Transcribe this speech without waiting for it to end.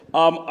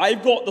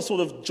I've got the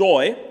sort of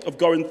joy of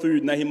going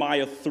through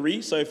Nehemiah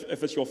 3. So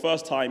if it's your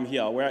first time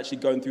here, we're actually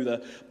going through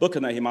the book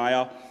of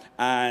Nehemiah,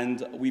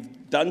 and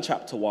we've done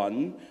chapter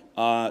 1,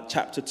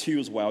 chapter 2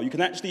 as well. You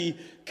can actually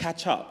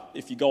catch up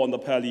if you go on the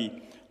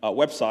Pearly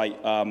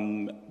website,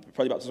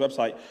 Pearly Baptist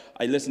website.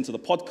 I listened to the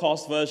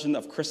podcast version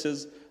of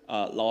Chris's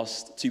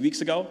last 2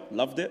 weeks ago.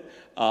 Loved it.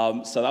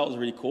 So that was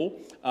really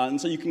cool.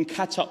 And so you can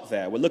catch up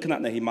there. We're looking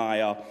at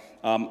Nehemiah.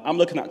 I'm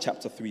looking at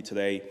chapter 3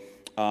 today.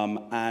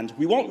 And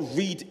we won't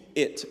read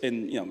it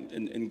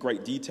in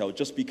great detail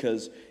just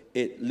because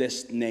it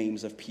lists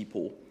names of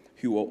people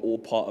who are all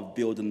part of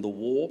building the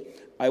wall.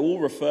 I will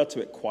refer to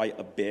it quite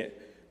a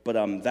bit, but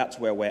that's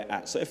where we're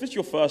at. So if it's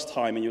your first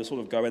time and you're sort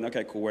of going,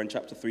 okay, cool, we're in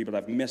chapter 3, but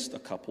I've missed a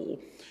couple.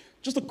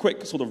 Just a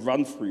quick sort of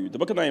run through. The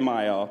book of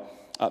Nehemiah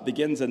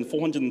begins in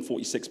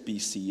 446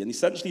 BC, and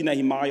essentially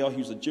Nehemiah,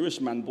 who's a Jewish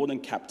man born in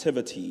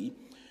captivity,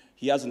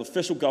 he has an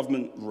official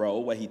government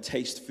role where he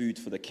tastes food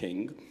for the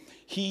king.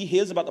 He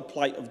hears about the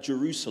plight of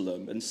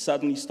Jerusalem and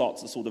suddenly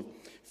starts to sort of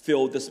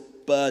feel this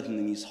burden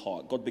in his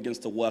heart. God begins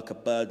to work a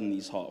burden in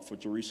his heart for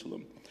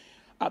Jerusalem.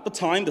 At the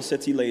time, the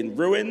city lay in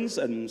ruins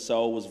and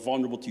so was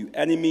vulnerable to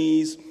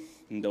enemies.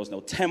 And there was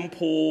no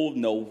temple,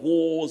 no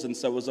walls, and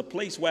so it was a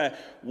place where it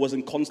was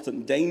in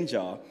constant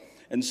danger.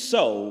 And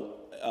so,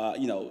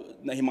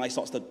 Nehemiah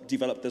starts to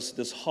develop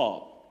this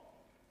heart.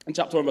 In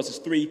chapter 1, verses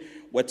 3,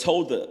 we're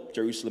told that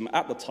Jerusalem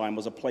at the time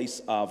was a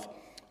place of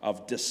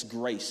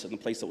disgrace and a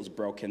place that was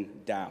broken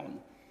down.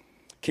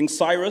 King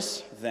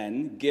Cyrus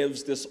then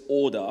gives this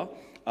order,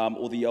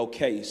 or the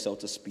okay, so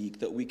to speak,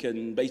 that we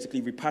can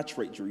basically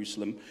repatriate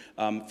Jerusalem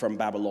from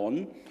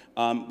Babylon.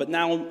 But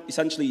now,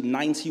 essentially,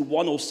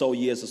 91 or so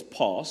years has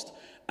passed,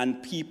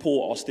 and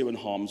people are still in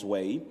harm's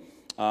way.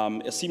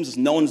 It seems as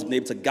no one's been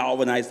able to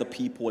galvanize the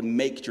people and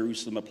make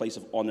Jerusalem a place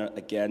of honor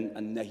again,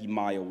 and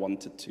Nehemiah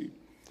wanted to.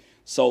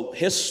 So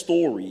his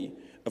story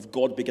of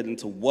God beginning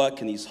to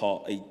work in his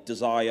heart, a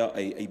desire,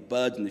 a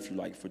burden, if you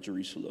like, for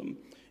Jerusalem,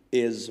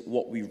 is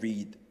what we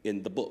read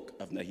in the book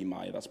of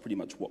Nehemiah. That's pretty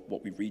much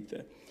what we read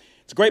there.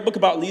 It's a great book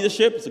about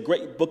leadership. It's a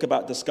great book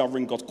about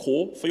discovering God's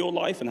call for your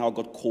life and how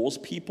God calls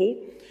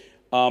people.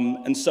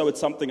 And so it's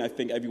something I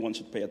think everyone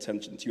should pay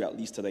attention to, at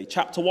least today.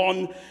 Chapter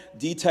 1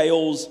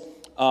 details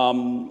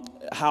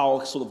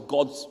how sort of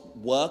God's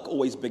work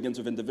always begins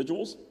with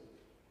individuals.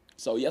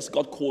 So yes,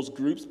 God calls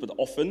groups, but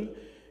often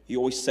he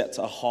always sets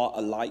a heart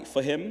alight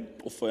for him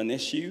or for an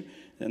issue.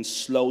 And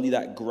slowly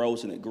that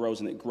grows and it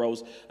grows and it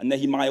grows. And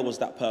Nehemiah was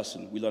that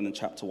person we learned in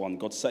chapter 1.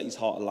 God set his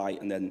heart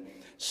alight and then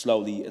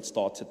slowly it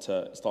started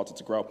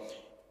to grow.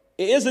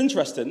 It is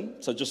interesting,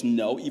 so just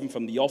know, even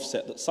from the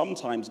offset, that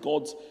sometimes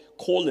God's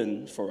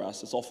calling for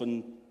us is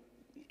often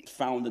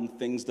found in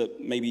things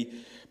that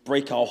maybe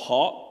break our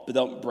heart, but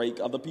don't break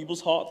other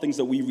people's heart, things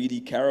that we really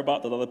care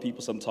about that other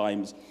people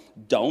sometimes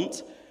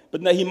don't.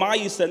 But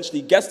Nehemiah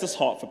essentially gets this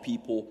heart for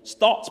people,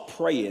 starts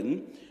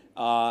praying,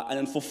 and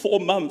then for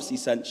 4 months,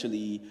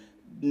 essentially,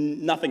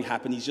 nothing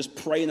happened. He's just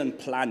praying and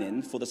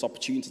planning for this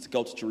opportunity to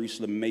go to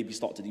Jerusalem and maybe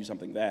start to do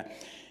something there.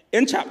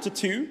 In chapter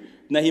 2,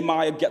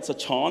 Nehemiah gets a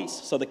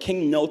chance. So the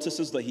king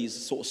notices that he's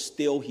sort of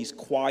still, he's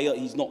quiet,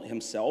 he's not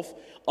himself,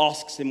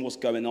 asks him what's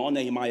going on.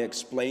 Nehemiah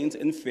explains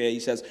in fear. He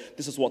says,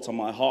 this is what's on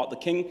my heart. The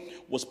king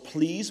was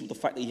pleased with the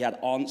fact that he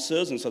had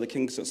answers. And so the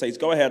king says,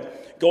 go ahead,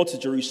 go to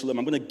Jerusalem.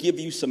 I'm going to give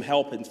you some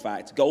help, in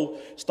fact. Go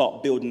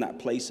start building that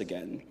place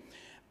again.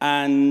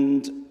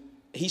 And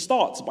he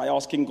starts by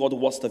asking God,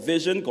 what's the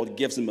vision? God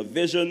gives him a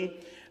vision.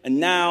 And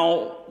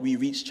now we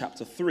reach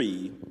chapter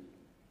 3.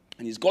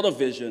 And he's got a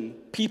vision,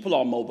 people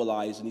are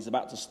mobilized, and he's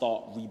about to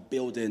start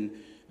rebuilding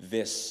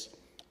this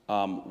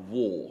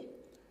wall.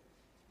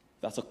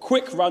 That's a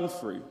quick run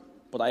through,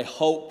 but I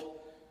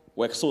hope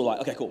we're sort of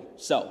like, okay, cool.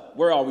 So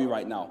where are we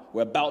right now?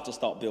 We're about to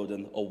start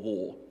building a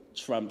wall.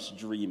 Trump's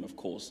dream, of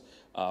course,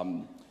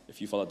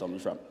 if you follow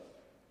Donald Trump.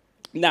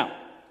 Now,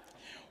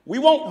 we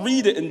won't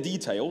read it in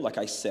detail, like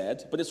I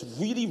said, but it's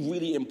really,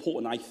 really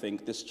important, I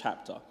think, this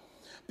chapter.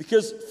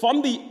 Because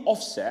from the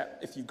offset,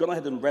 if you've gone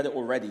ahead and read it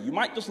already, you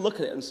might just look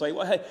at it and say,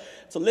 well, hey,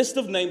 it's a list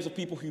of names of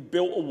people who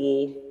built a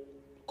wall.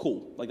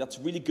 Cool. Like, that's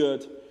really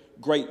good.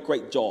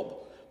 Great job.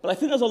 But I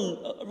think there's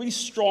a really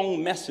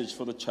strong message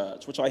for the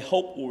church, which I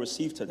hope we'll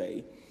receive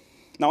today.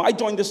 Now, I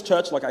joined this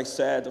church, like I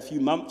said, a few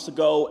months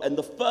ago, and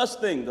the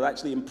first thing that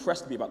actually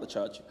impressed me about the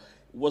church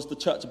was the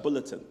church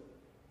bulletin,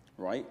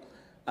 right?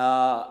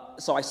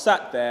 So I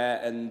sat there,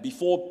 and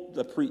before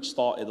the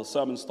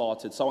sermon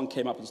started, someone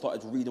came up and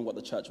started reading what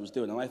the church was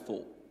doing, and I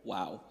thought,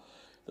 wow,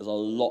 there's a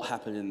lot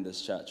happening in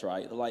this church,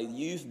 right? Like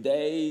youth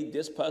day,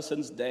 this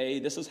person's day,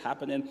 this is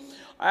happening.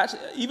 I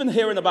actually, even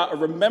hearing about a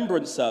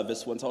remembrance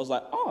service once, I was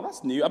like, oh,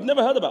 that's new. I've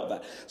never heard about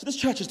that. So this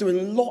church is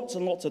doing lots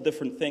and lots of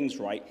different things,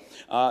 right?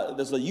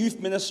 There's the youth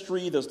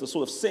ministry, there's the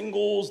sort of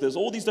singles, there's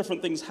all these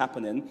different things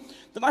happening.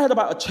 Then I heard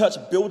about a church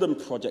building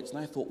project, and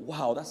I thought,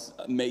 wow, that's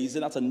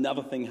amazing. That's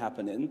another thing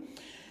happening.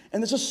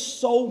 And there's just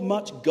so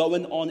much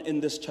going on in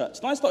this church.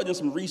 And I started doing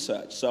some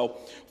research. So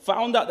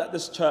found out that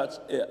this church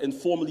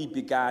informally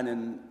began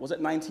in, was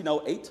it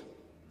 1908?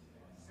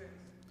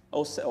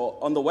 Or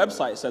on the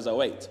website it says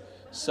 08.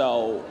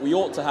 So we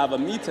ought to have a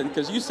meeting,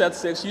 because you said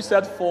 6, you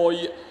said 4,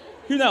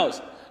 who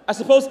knows? I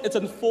suppose it's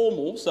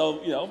informal,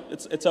 so,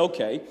 it's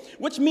okay.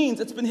 Which means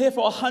it's been here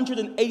for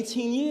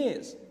 118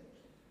 years.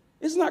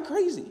 Isn't that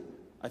crazy?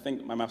 I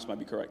think my maths might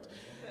be correct.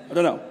 I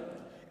don't know.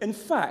 In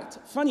fact,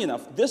 funny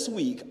enough, this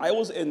week I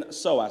was in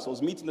SOAS. I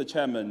was meeting the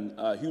chairman,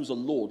 who was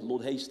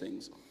Lord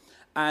Hastings.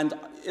 And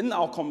in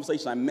our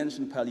conversation, I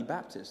mentioned Pearly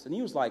Baptist. And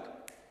he was like,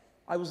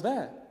 I was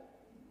there.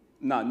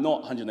 No,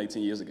 not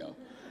 118 years ago.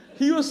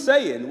 He was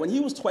saying when he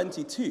was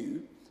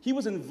 22, he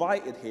was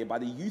invited here by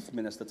the youth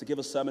minister to give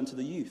a sermon to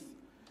the youth.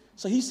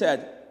 So he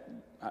said,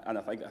 and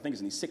I think he's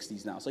in his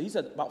 60s now. So he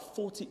said about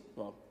 40,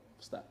 well,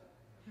 what's that?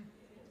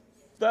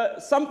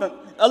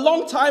 A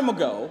long time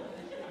ago,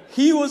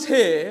 he was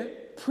here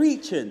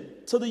preaching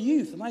to the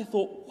youth. And I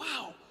thought,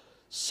 wow,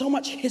 so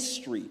much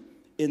history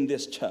in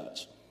this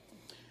church.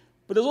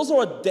 But there's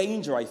also a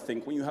danger, I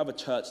think, when you have a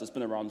church that's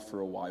been around for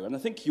a while. And I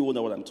think you all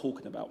know what I'm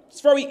talking about. It's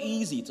very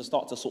easy to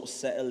start to sort of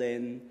settle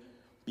in,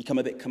 become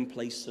a bit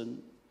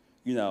complacent,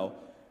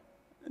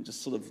 and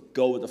just sort of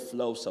go with the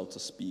flow, so to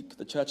speak.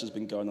 The church has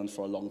been going on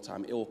for a long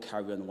time. It will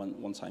carry on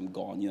one time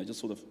gone, just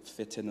sort of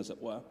fit in, as it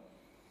were.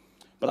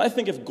 But I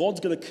think if God's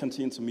going to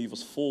continue to move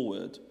us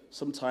forward,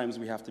 sometimes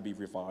we have to be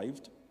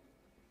revived.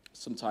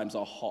 Sometimes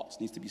our hearts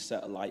need to be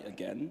set alight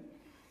again.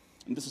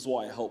 And this is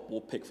what I hope we'll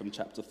pick from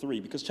chapter 3,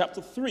 because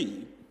chapter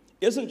 3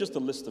 isn't just a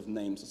list of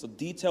names. It's a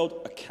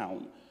detailed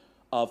account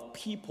of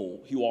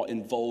people who are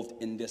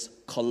involved in this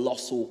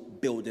colossal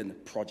building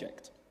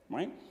project,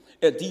 right?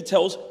 It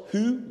details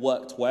who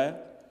worked where,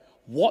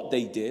 what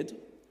they did.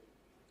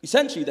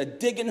 Essentially, they're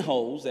digging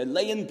holes, they're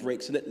laying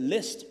bricks, and it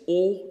lists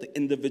all the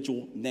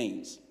individual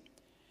names.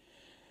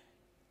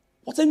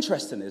 What's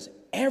interesting is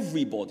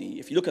everybody,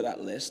 if you look at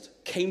that list,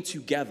 came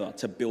together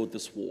to build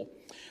this wall.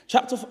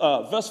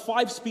 Verse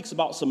 5 speaks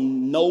about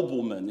some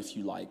noblemen, if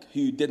you like,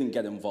 who didn't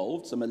get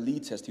involved, some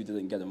elitists who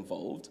didn't get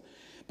involved.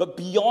 But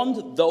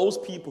beyond those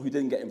people who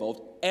didn't get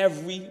involved,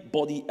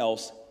 everybody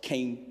else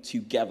came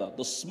together.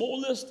 The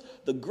smallest,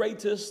 the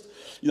greatest,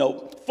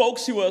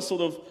 folks who were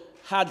sort of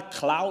had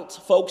clout,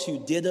 folks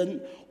who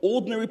didn't,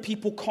 ordinary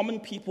people, common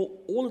people,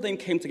 all of them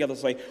came together to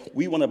say,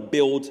 we want to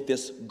build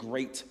this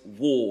great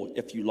wall,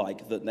 if you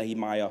like, that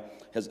Nehemiah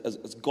has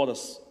got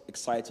us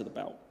excited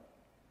about.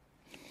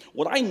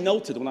 What I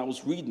noted when I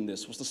was reading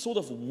this was the sort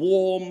of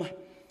warm,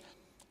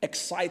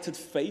 excited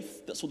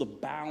faith that sort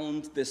of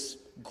bound this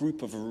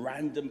group of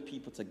random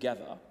people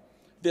together,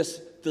 this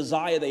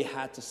desire they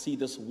had to see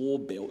this wall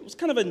built. It was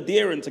kind of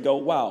endearing to go,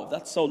 wow,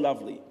 that's so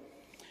lovely.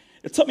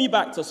 It took me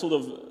back to sort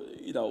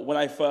of, when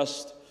I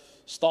first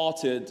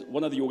started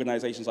one of the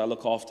organizations I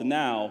look after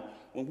now,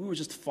 when we were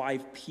just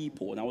 5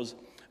 people, and I was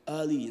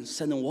early and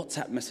sending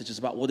WhatsApp messages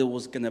about what it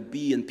was going to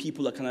be, and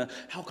people are kind of,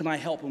 how can I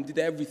help? And we did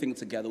everything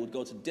together. We'd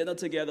go to dinner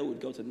together,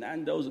 we'd go to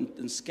Nando's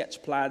and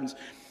sketch plans.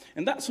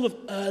 And that sort of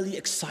early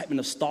excitement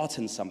of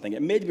starting something,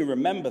 it made me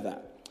remember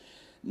that.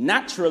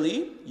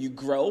 Naturally, you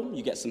grow,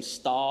 you get some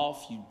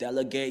staff, you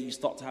delegate, you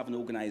start to have an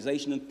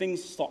organization, and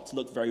things start to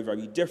look very,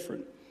 very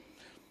different.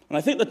 And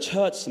I think the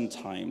church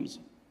sometimes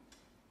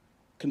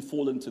can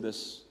fall into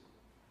this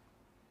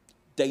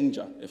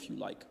danger, if you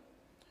like,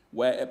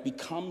 where it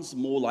becomes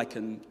more like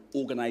an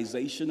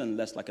organization and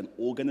less like an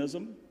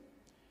organism,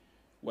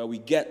 where we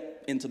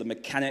get into the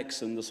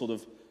mechanics and the sort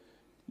of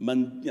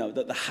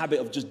the habit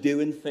of just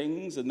doing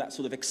things, and that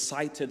sort of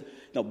excited,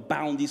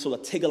 boundy, sort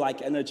of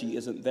Tigger-like energy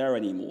isn't there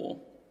anymore.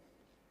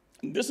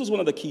 And this is one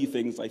of the key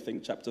things I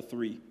think chapter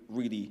 3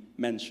 really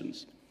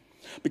mentions.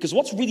 Because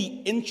what's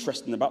really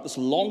interesting about this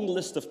long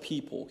list of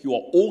people who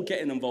are all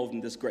getting involved in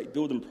this great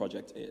building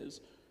project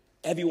is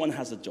everyone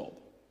has a job,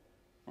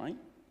 right?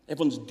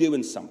 Everyone's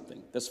doing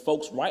something. There's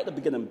folks right at the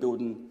beginning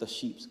building the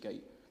sheep's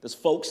gate. There's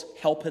folks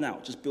helping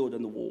out, just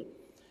building the wall.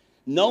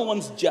 No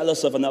one's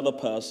jealous of another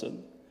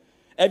person.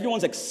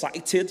 Everyone's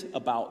excited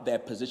about their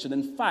position.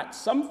 In fact,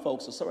 some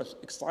folks are so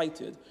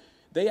excited,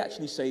 they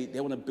actually say they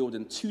want to build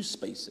in 2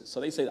 spaces.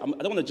 So they say, I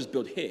don't want to just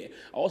build here.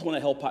 I also want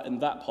to help out in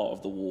that part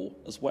of the wall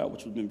as well, which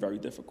would have been very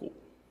difficult.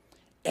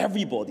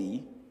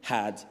 Everybody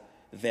had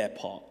their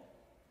part.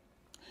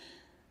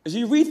 As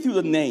you read through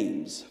the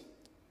names,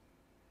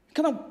 it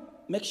kind of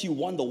makes you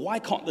wonder, why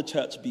can't the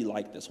church be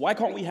like this? Why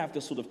can't we have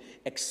this sort of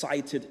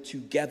excited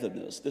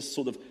togetherness, this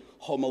sort of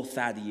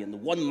homothady and the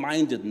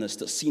one-mindedness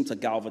that seemed to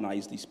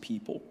galvanize these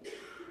people?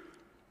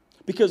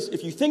 Because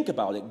if you think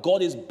about it,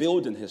 God is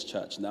building his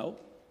church now.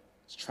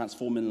 He's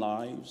transforming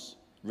lives,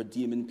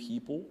 redeeming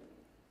people.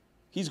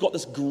 He's got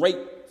this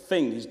great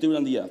thing he's doing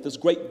on the earth, this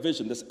great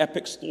vision, this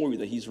epic story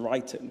that he's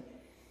writing.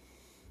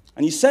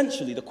 And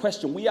essentially, the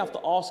question we have to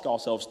ask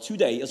ourselves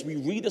today as we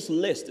read this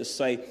list is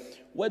say,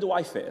 where do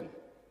I fit in?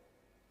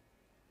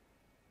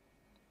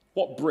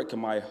 What brick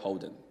am I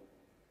holding?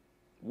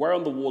 Where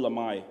on the wall am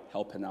I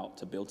helping out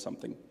to build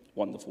something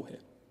wonderful here?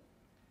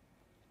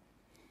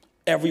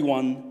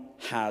 Everyone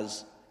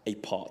has a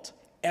part.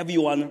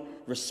 Everyone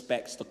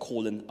respects the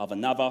calling of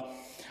another.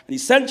 And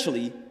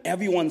essentially,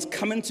 everyone's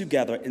coming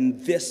together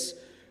in this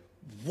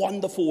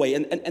wonderful way.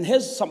 And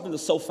here's something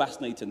that's so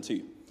fascinating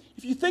too.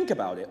 If you think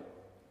about it,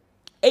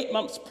 8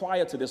 months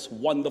prior to this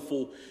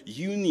wonderful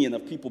union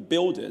of people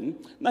building,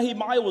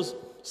 Nehemiah was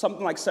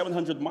something like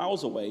 700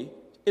 miles away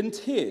in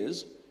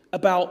tears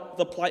about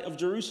the plight of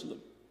Jerusalem.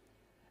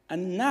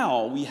 And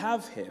now we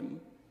have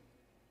him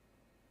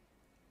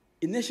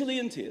initially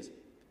in tears,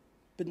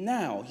 but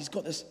now he's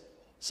got this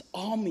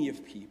army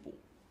of people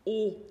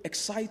all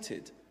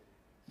excited,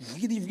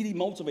 really, really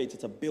motivated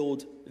to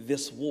build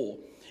this wall.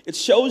 It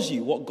shows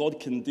you what God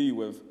can do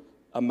with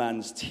a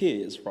man's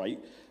tears, right,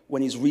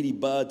 when he's really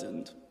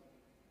burdened.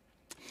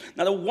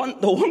 Now, the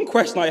one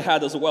question I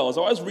had as well as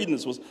I was reading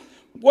this was,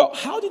 well,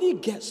 how did he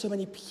get so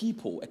many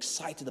people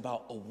excited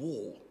about a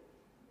wall?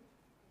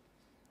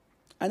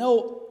 I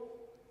know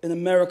in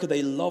America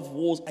they love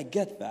wars, I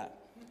get that.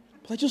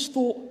 But I just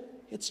thought,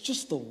 it's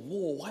just a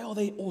wall. Why are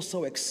they all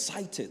so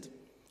excited?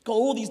 Got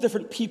all these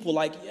different people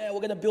like, yeah, we're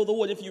going to build a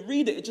wall. If you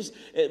read it,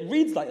 it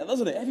reads like that,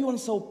 doesn't it?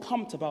 Everyone's so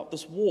pumped about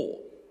this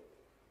wall.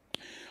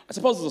 I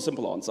suppose there's a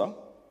simple answer,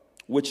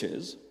 which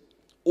is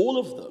all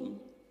of them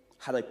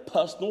had a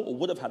personal, or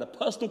would have had a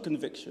personal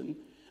conviction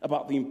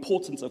about the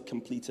importance of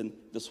completing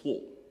this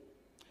wall.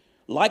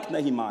 Like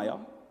Nehemiah,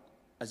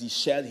 as he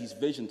shared his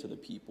vision to the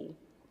people,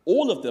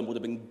 all of them would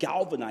have been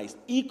galvanized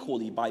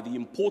equally by the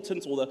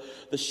importance or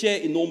the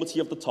sheer enormity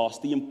of the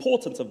task, the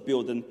importance of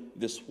building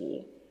this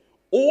wall.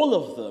 All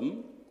of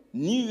them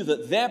knew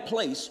that their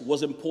place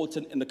was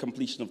important in the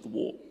completion of the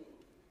wall.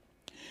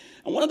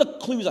 And one of the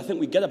clues I think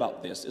we get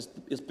about this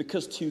is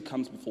because 2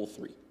 comes before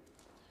 3.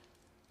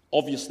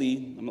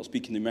 Obviously, I'm not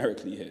speaking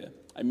numerically here.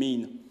 I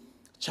mean,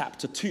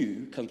 chapter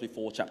 2 comes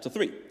before chapter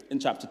 3. In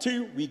chapter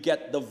 2, we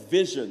get the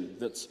vision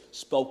that's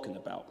spoken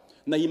about.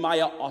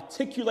 Nehemiah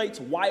articulates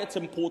why it's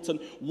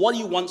important, what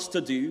he wants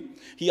to do.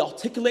 He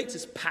articulates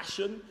his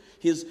passion,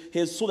 his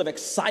sort of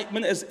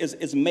excitement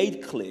is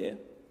made clear.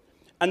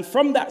 And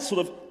from that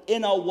sort of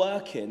inner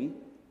working,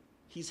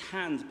 his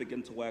hands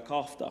begin to work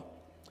after.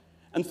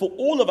 And for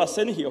all of us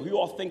in here who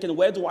are thinking,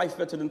 where do I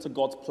fit it into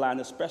God's plan,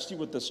 especially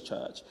with this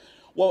church?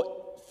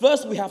 Well,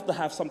 first we have to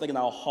have something in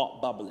our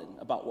heart bubbling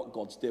about what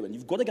God's doing.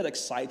 You've got to get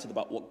excited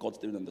about what God's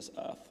doing on this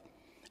earth.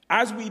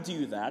 As we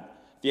do that,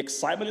 the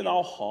excitement in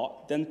our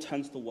heart then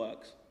turns to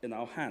work in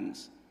our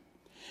hands.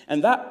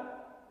 And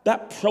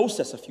that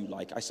process, if you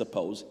like, I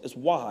suppose, is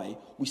why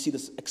we see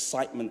this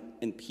excitement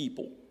in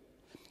people.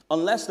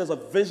 Unless there's a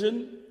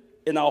vision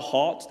in our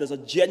heart, there's a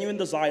genuine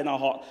desire in our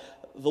heart,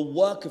 the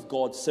work of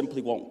God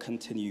simply won't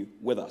continue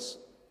with us.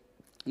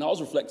 And I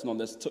was reflecting on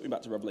this. It took me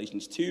back to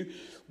Revelations 2,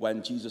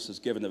 when Jesus is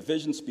given a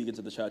vision, speaking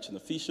to the church in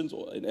Ephesians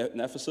or in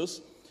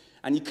Ephesus.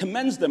 And he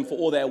commends them for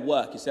all their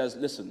work. He says,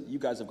 listen, you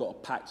guys have got a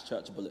packed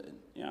church bulletin,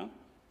 yeah?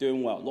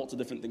 Doing well, lots of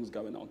different things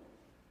going on.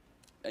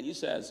 And he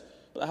says,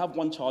 but I have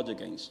one charge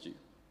against you.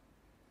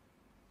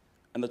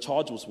 And the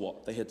charge was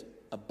what? They had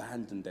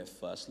abandoned their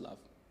first love.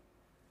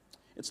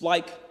 It's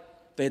like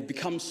they had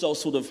become so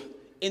sort of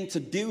into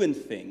doing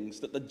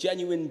things that the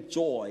genuine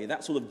joy,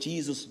 that sort of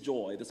Jesus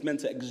joy that's meant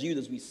to exude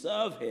as we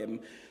serve him,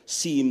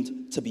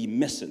 seemed to be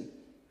missing.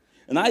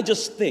 And I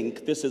just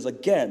think this is,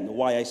 again,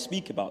 why I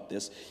speak about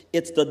this.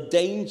 It's the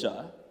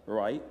danger,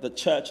 right, that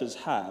churches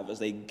have as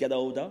they get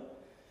older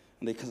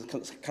and they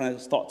kind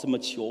of start to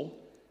mature.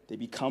 They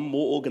become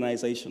more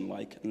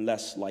organization-like and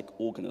less like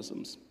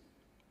organisms.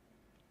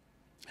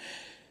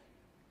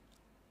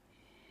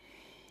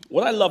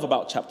 What I love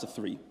about chapter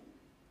 3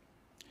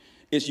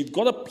 is you've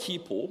got a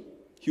people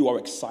who are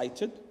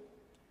excited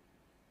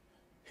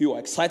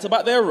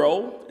about their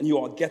role, and who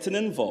are getting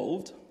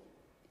involved.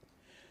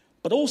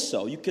 But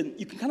also, you can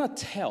kind of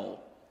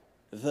tell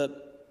that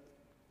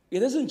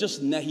it isn't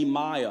just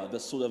Nehemiah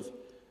that's sort of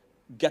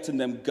getting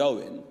them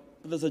going,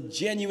 but there's a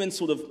genuine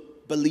sort of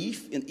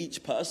belief in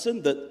each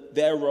person that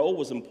their role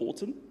was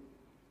important.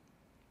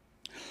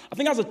 I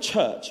think as a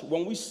church,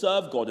 when we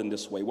serve God in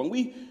this way, when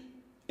we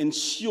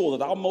ensure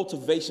that our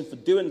motivation for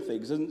doing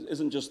things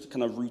isn't just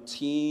kind of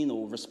routine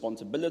or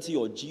responsibility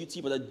or duty,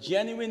 but a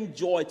genuine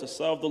joy to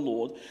serve the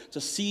Lord, to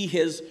see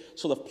his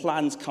sort of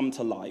plans come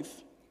to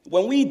life.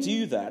 When we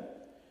do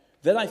that,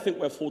 then I think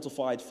we're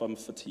fortified from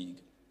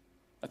fatigue.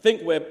 I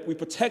think we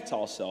protect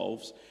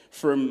ourselves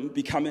from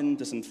becoming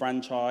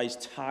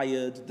disenfranchised,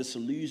 tired,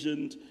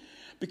 disillusioned.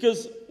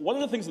 Because one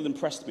of the things that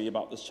impressed me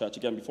about this church,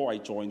 again, before I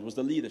joined, was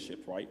the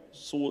leadership, right?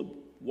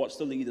 Watched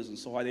the leaders and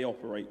saw how they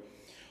operate.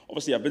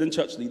 Obviously, I've been in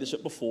church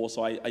leadership before,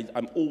 so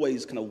I'm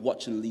always kind of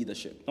watching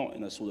leadership, not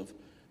in a sort of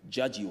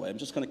judgy way. I'm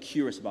just kind of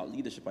curious about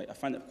leadership. I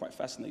find it quite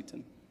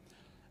fascinating.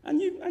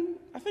 And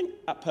I think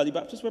at Pearly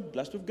Baptist, we're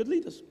blessed with good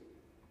leaders.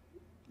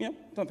 I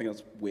don't think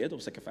that's weird or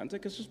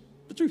sycophantic. It's just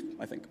the truth,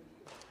 I think.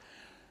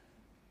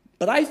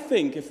 But I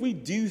think if we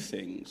do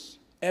things,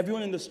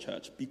 everyone in this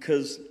church,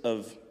 because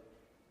of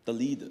the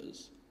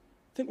leaders,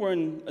 I think we're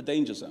in a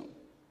danger zone.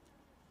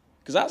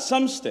 Because at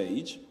some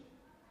stage,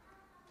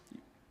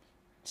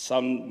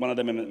 one of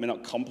them may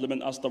not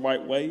compliment us the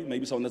right way.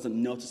 Maybe someone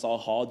doesn't notice our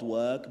hard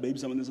work. Maybe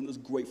someone isn't as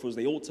grateful as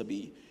they ought to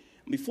be.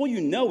 And before you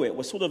know it,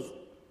 we're sort of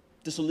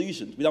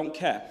disillusioned. We don't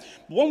care.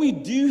 But when we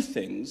do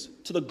things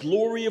to the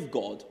glory of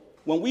God,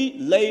 when we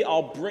lay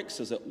our bricks,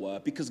 as it were,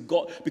 because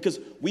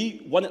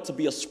we want it to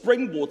be a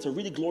springboard to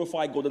really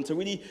glorify God and to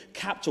really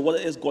capture what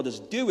it is God is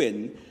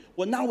doing,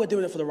 well, now we're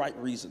doing it for the right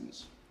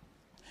reasons.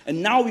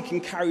 And now we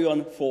can carry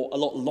on for a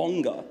lot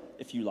longer,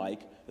 if you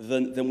like,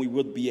 than we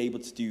would be able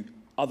to do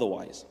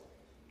otherwise.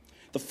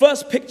 The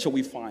first picture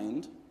we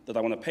find that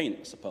I want to paint,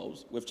 I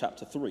suppose, with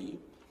chapter 3,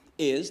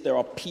 is there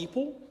are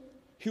people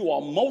who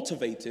are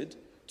motivated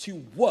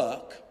to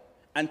work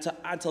and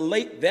to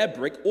lay their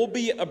brick,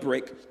 albeit a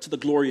brick, to the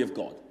glory of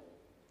God.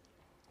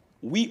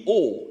 We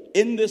all,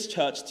 in this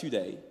church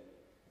today,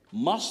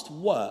 must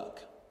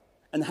work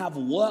and have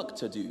work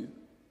to do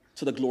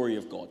to the glory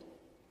of God.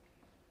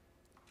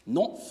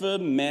 Not for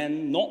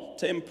men, not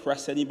to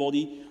impress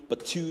anybody,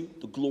 but to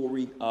the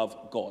glory of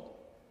God.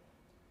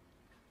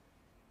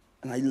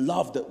 And I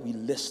love that we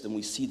list and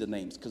we see the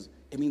names, because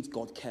it means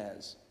God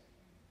cares.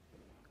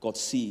 God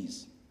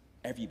sees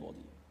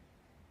everybody.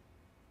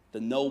 The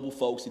noble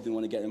folks who didn't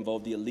want to get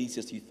involved, the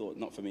elitists who thought,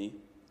 not for me.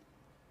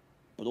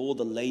 But all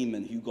the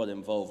laymen who got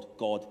involved,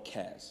 God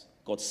cares.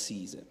 God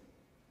sees it.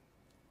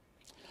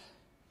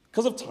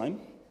 Because of time,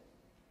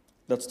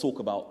 let's talk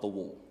about the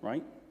wall,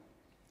 right?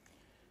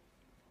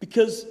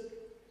 Because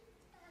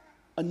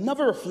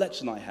another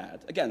reflection I had,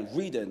 again,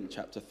 reading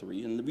chapter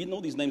 3 and reading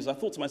all these names, I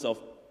thought to myself,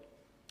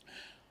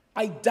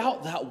 I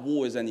doubt that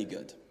wall is any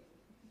good.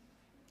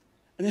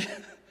 And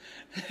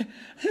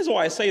here's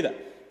why I say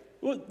that.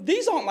 Well,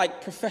 these aren't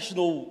like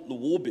professional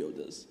wall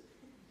builders.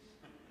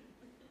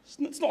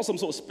 It's not some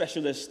sort of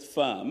specialist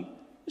firm.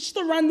 It's just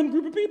a random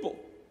group of people.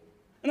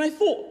 And I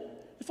thought,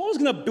 if I was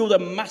going to build a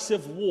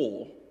massive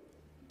wall,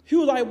 who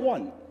would I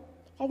want?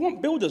 I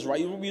want builders,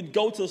 right? We'd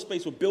go to the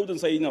space with builders and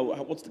say,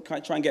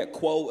 try and get a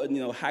quote and,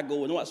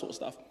 haggle and all that sort of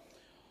stuff.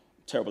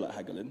 Terrible at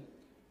haggling.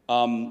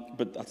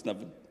 But that's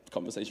another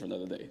conversation for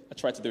another day. I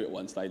tried to do it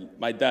once.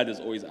 My dad is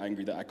always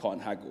angry that I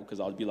can't haggle, because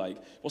I would be like,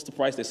 what's the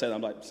price they said?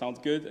 I'm like, sounds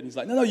good. And he's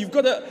like, no, you've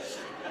got to.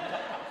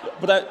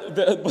 But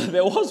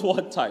there was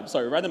one time,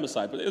 sorry, random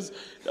aside, but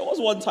there was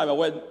one time I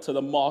went to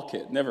the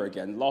market, never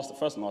again,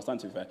 first and last time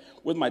to be fair,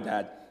 with my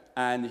dad,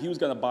 and he was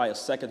going to buy a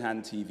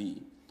second-hand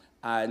TV.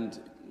 And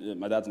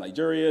my dad's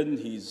Nigerian,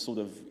 he's sort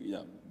of,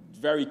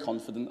 very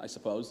confident, I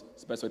suppose,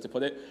 is the best way to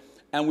put it.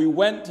 And we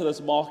went to this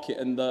market,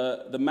 and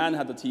the man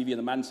had the TV, and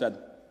the man said,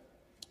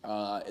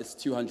 it's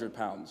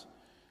 £200.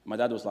 My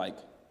dad was like,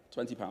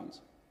 £20.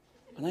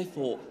 And I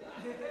thought,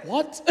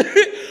 what?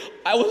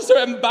 I was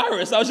so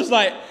embarrassed. I was just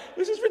like,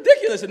 this is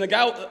ridiculous. And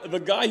the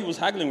guy he was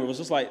haggling with was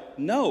just like,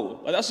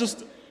 no. That's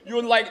just, you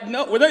were like,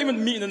 no, we're not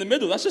even meeting in the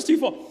middle. That's just too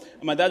far.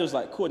 And my dad was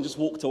like, cool, and just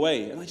walked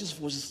away. And I just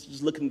was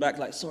just looking back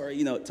like,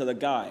 sorry, to the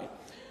guy.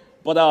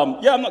 But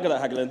yeah, I'm not good at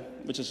haggling,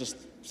 which is just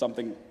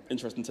something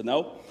interesting to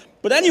know.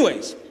 But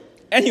anyways,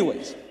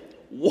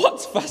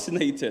 what's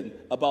fascinating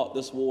about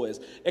this wall is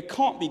it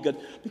can't be good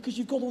because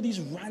you've got all these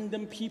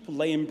random people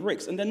laying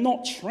bricks and they're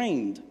not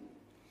trained.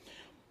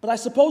 But I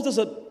suppose there's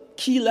a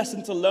key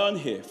lesson to learn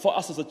here for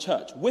us as a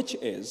church, which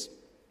is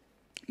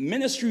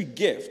ministry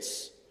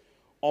gifts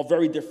are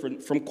very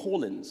different from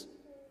callings.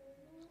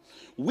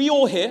 We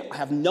all here, I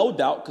have no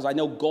doubt, because I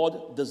know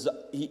God,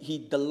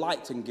 he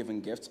delights in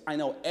giving gifts. I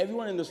know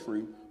everyone in this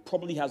room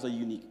probably has a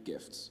unique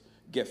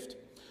gift.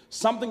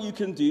 Something you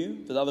can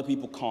do that other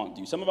people can't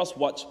do. Some of us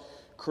watch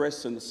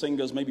Chris and the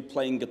singers maybe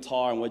playing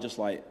guitar, and we're just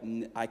like,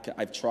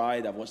 I've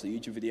tried, I've watched the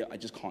YouTube video, I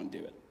just can't do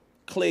it.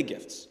 Clear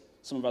gifts.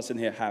 Some of us in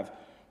here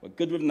we're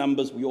good with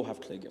numbers, we all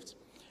have clear gifts.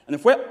 And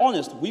if we're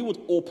honest, we would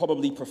all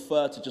probably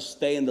prefer to just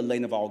stay in the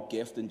lane of our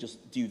gift and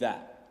just do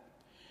that.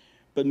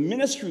 But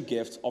ministry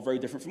gifts are very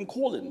different from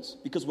callings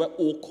because we're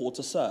all called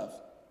to serve.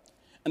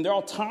 And there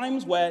are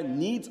times where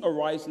needs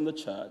arise in the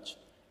church,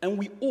 and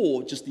we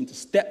all just need to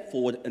step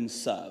forward and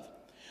serve.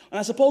 And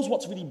I suppose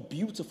what's really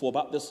beautiful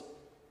about this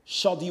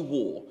shoddy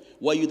wall,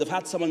 where you'd have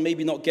had someone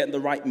maybe not getting the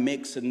right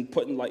mix and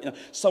putting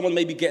someone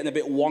maybe getting a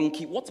bit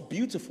wonky, what's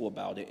beautiful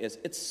about it is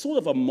it's sort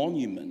of a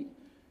monument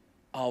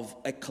of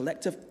a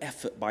collective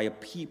effort by a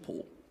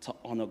people to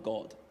honor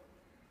God.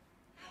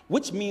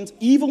 Which means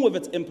even with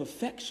its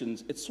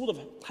imperfections, it sort of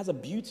has a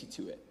beauty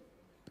to it.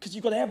 Because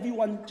you've got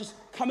everyone just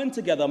coming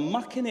together,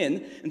 mucking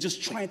in, and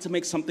just trying to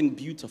make something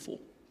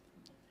beautiful.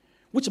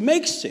 Which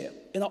makes it,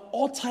 in an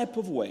odd type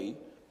of way,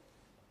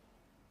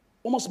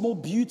 almost more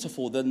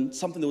beautiful than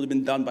something that would have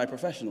been done by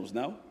professionals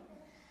now.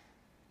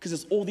 Because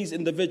it's all these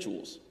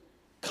individuals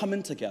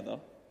coming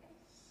together,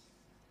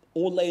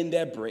 all laying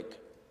their brick,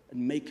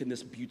 and making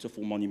this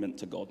beautiful monument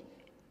to God.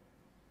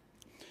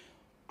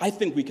 I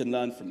think we can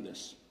learn from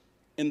this,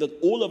 in that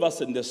all of us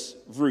in this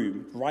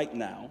room right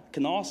now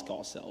can ask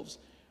ourselves,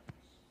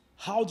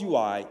 how do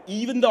I,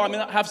 even though I may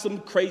not have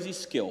some crazy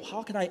skill,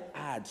 how can I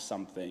add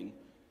something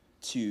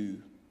to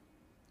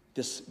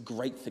this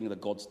great thing that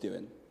God's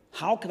doing?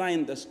 How can I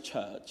in this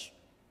church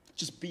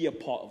just be a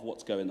part of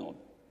what's going on?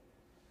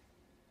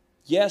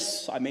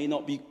 Yes, I may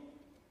not be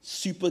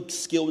super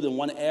skilled in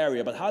one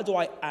area, but how do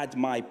I add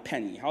my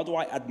penny? How do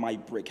I add my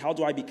brick? How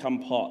do I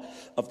become part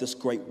of this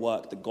great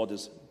work that God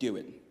is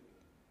doing?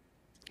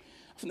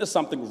 I think there's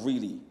something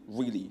really,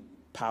 really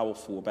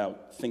powerful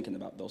about thinking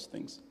about those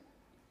things.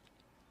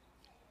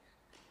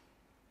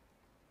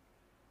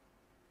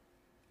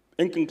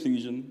 In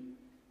conclusion,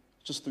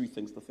 just 3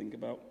 things to think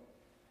about.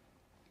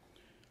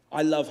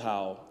 I love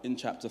how in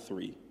chapter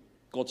 3,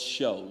 God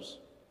shows,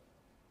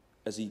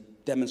 as he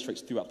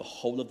demonstrates throughout the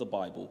whole of the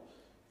Bible,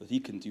 that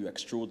he can do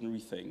extraordinary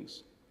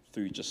things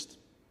through just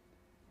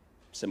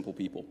simple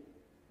people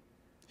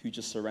who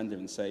just surrender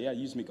and say, yeah,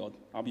 use me, God.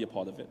 I'll be a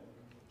part of it.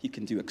 He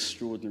can do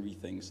extraordinary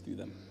things through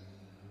them.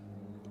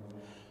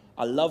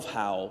 I love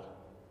how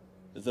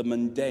the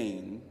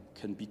mundane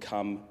can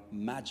become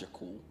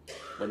magical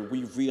when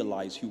we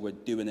realize who we're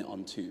doing it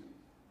unto.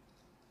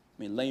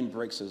 I mean, laying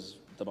bricks is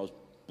the most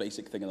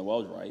basic thing in the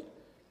world, right?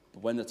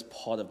 But when it's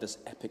part of this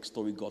epic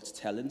story God's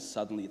telling,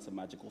 suddenly it's a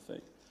magical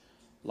thing.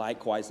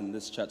 Likewise, in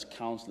this church,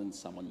 counseling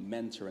someone,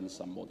 mentoring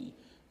somebody,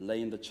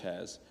 laying the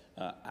chairs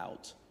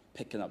out,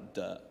 picking up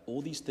dirt.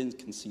 All these things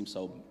can seem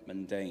so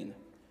mundane.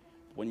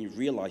 But when you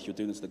realize you're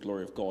doing this to the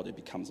glory of God, it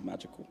becomes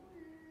magical.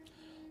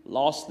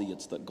 Lastly,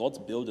 it's that God's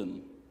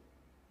building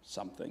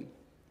something.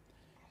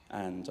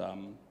 And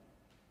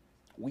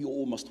we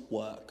all must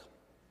work.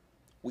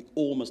 We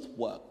all must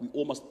work. We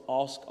all must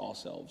ask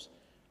ourselves,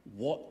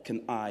 what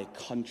can I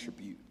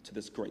contribute to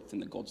this great thing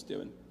that God's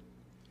doing?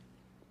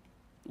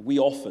 We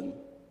often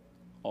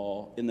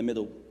are in the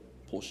middle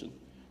portion.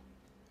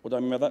 What do I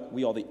mean by that?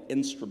 We are the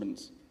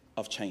instruments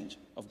of change,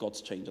 of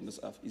God's change on this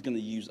earth. He's going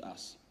to use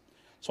us.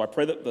 So I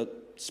pray that the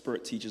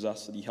Spirit teaches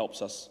us, that he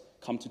helps us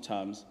come to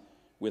terms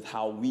with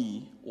how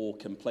we all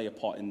can play a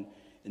part in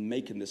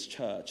making this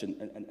church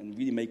and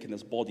really making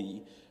this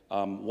body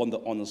one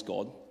that honors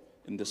God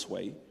in this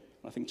way. And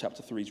I think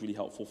chapter 3 is really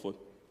helpful for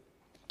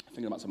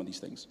thinking about some of these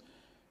things.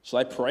 Shall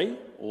I pray,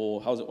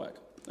 or how does it work?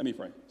 Let me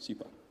pray.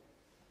 Super.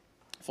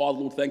 Father,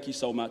 Lord, thank you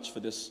so much for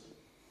this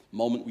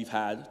moment we've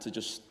had to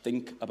just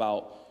think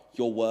about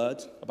your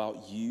word,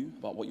 about you,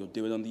 about what you're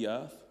doing on the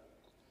earth.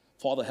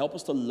 Father, help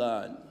us to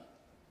learn.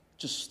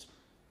 Just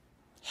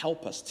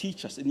help us,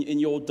 teach us in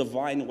your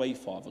divine way,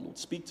 Father, Lord.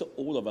 Speak to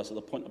all of us at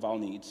the point of our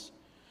needs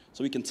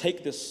so we can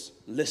take this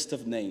list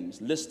of names,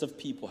 list of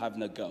people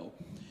having a go,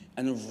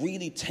 and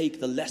really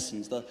take the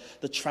lessons, the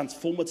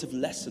transformative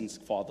lessons,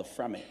 Father,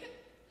 from it.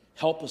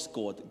 Help us,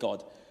 God,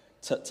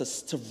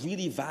 to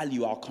really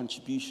value our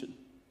contribution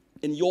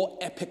in your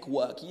epic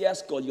work.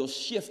 Yes, God, you're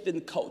shifting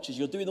cultures.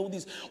 You're doing all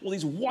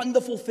these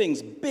wonderful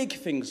things, big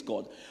things,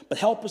 God. But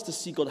help us to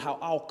see, God, how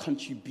our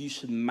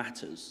contribution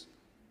matters.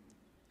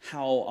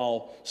 How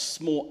our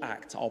small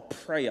act, our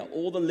prayer,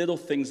 all the little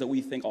things that we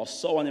think are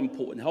so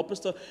unimportant. Help us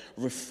to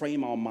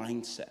reframe our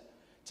mindset,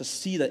 to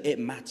see that it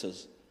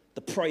matters.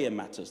 The prayer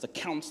matters, the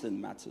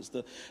counseling matters,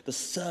 the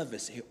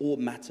service, it all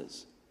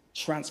matters.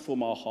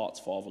 Transform our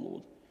hearts, Father,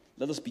 Lord.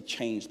 Let us be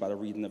changed by the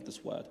reading of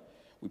this word.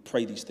 We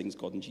pray these things,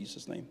 God, in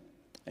Jesus' name.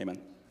 Amen.